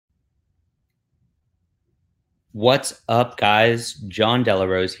What's up, guys? John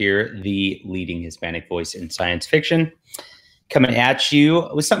Delarose here, the leading Hispanic voice in science fiction, coming at you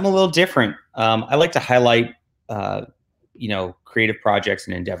with something a little different. I like to highlight, creative projects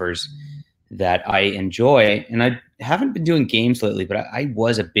and endeavors that I enjoy. And I haven't been doing games lately, but I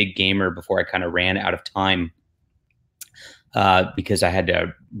was a big gamer before I kind of ran out of time because I had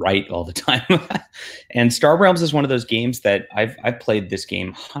to write all the time. And Star Realms is one of those games that I've played this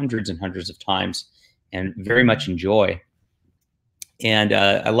game hundreds and hundreds of times and very much enjoy. And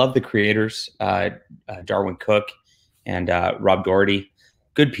I love the creators, Darwin Cook and Rob Doherty,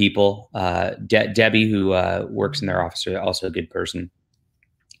 good people. Debbie, who works in their office, is also a good person.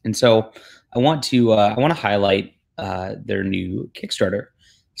 And so I want to highlight their new Kickstarter.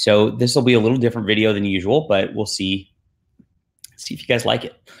 So this will be a little different video than usual, but we'll see if you guys like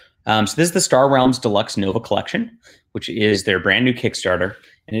it. So this is the Star Realms Deluxe Nova Collection, which is their brand new Kickstarter,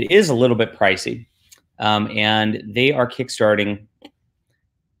 and it is a little bit pricey. And they are kickstarting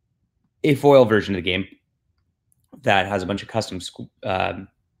a foil version of the game that has a bunch of custom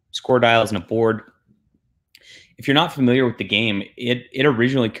score dials and a board. If you're not familiar with the game, it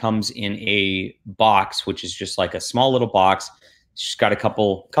originally comes in a box, which is just like a small little box. It's just got a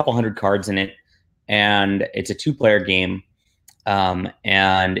couple hundred cards in it, and it's a 2-player game.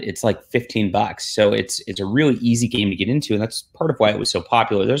 And it's like $15. So it's a really easy game to get into, and that's part of why it was so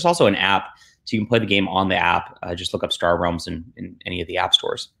popular. There's also an app, so you can play the game on the app. Just look up Star Realms in any of the app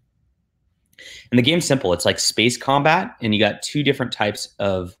stores. And the game's simple. It's like space combat, and you got 2 different types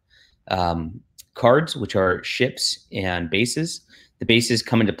of cards, which are ships and bases. The bases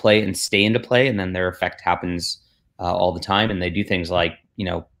come into play and stay into play, and then their effect happens all the time. And they do things like,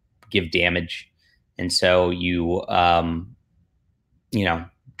 give damage. And so you try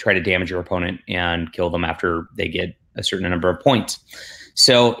to damage your opponent and kill them after they get a certain number of points.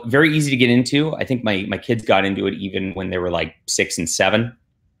 So very easy to get into. I think my kids got into it even when they were like 6 and 7.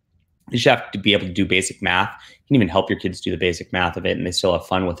 You just have to be able to do basic math. You can even help your kids do the basic math of it, and they still have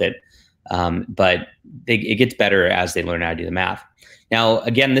fun with it. But it gets better as they learn how to do the math. Now,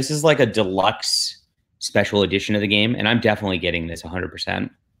 again, this is like a deluxe special edition of the game, and I'm definitely getting this 100%.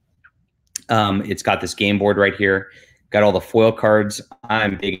 It's got this game board right here. Got all the foil cards.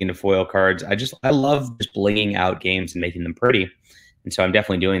 I'm big into foil cards. I love just blinging out games and making them pretty. And so I'm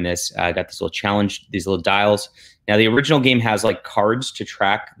definitely doing this. I got this little challenge, these little dials. Now, the original game has like cards to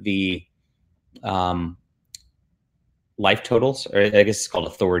track the life totals, or I guess it's called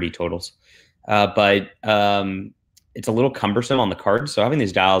authority totals. But it's a little cumbersome on the cards. So having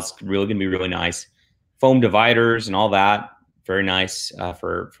these dials is really going to be really nice. Foam dividers and all that. Very nice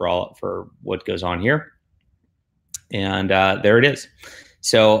for what goes on here. And there it is.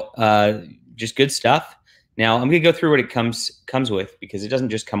 So just good stuff. Now I'm going to go through what it comes with, because it doesn't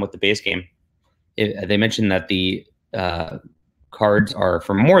just come with the base game. They mentioned that the cards are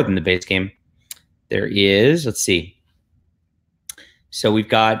for more than the base game. There is, let's see. So we've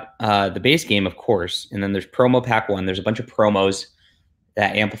got the base game, of course, and then there's promo pack 1. There's a bunch of promos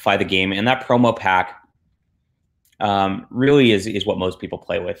that amplify the game, and that promo pack really is what most people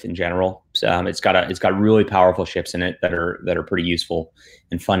play with in general. So, it's got really powerful ships in it that are pretty useful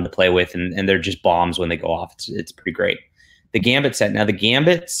and fun to play with, and they're just bombs when they go off. It's pretty great. The Gambit set. Now the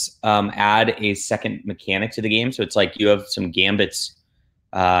Gambits add a second mechanic to the game, so it's like you have some Gambits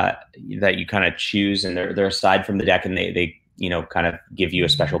that you kind of choose, and they're aside from the deck, and they kind of give you a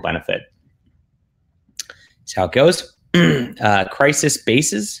special benefit. That's how it goes. Crisis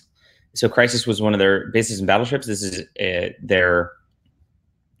bases. So Crisis was one of their bases and battleships. This is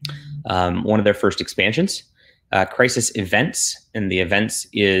one of their first expansions. Crisis events, and the events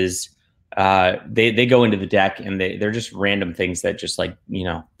is they go into the deck, and they're just random things that just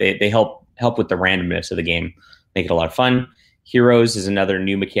they help with the randomness of the game, make it a lot of fun. Heroes is another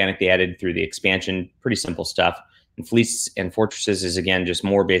new mechanic they added through the expansion. Pretty simple stuff. And Fleets and Fortresses is, again, just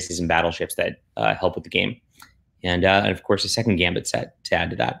more bases and battleships that help with the game. And of course, a second Gambit set to add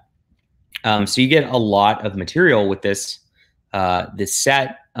to that. So you get a lot of material with this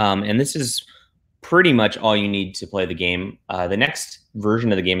set, and this is pretty much all you need to play the game. The next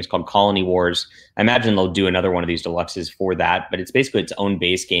version of the game is called Colony Wars. I imagine they'll do another one of these deluxes for that, but it's basically its own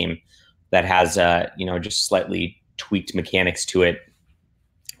base game that has just slightly tweaked mechanics to it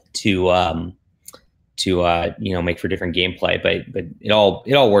to make for different gameplay, but it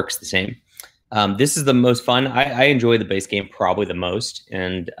all works the same. This is the most fun. I enjoy the base game probably the most,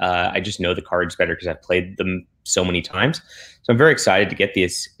 and I just know the cards better because I've played them so many times. So I'm very excited to get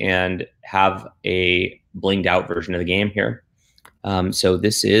this and have a blinged out version of the game here. So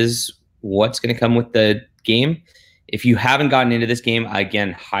this is what's going to come with the game. If you haven't gotten into this game, I,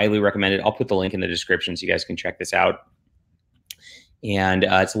 again, highly recommend it. I'll put the link in the description so you guys can check this out. And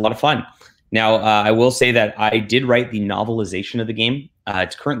it's a lot of fun. Now, I will say that I did write the novelization of the game.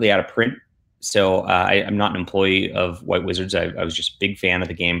 It's currently out of print. So I'm not an employee of White Wizards. I was just a big fan of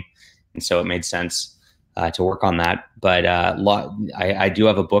the game. And so it made sense to work on that. But I do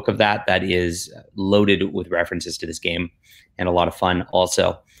have a book of that is loaded with references to this game and a lot of fun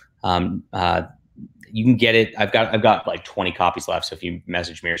also. You can get it. I've got like 20 copies left. So if you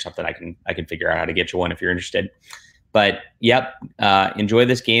message me or something, I can figure out how to get you one if you're interested. But yep, enjoy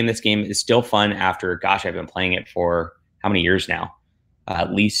this game. This game is still fun after, gosh, I've been playing it for how many years now?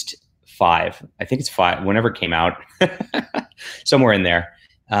 At least 5. I think it's 5, whenever it came out, somewhere in there.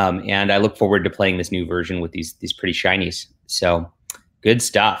 And I look forward to playing this new version with these pretty shinies. So good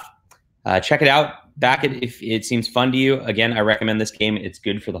stuff. Check it out. Back it if it seems fun to you. Again, I recommend this game. It's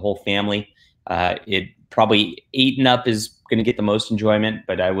good for the whole family. It probably 8 and up is going to get the most enjoyment,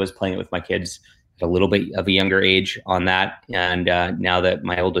 but I was playing it with my kids a little bit of a younger age on that, and now that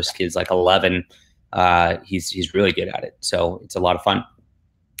my oldest kid's like 11, he's really good at it, so it's a lot of fun.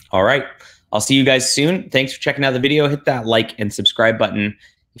 All right, I'll see you guys soon. Thanks for checking out the video. Hit that like and subscribe button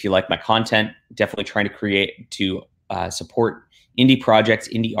if you like my content. Definitely trying to support indie projects,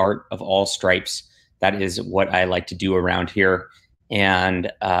 indie art of all stripes. That is what I like to do around here,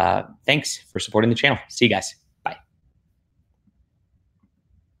 and thanks for supporting the channel. See you guys.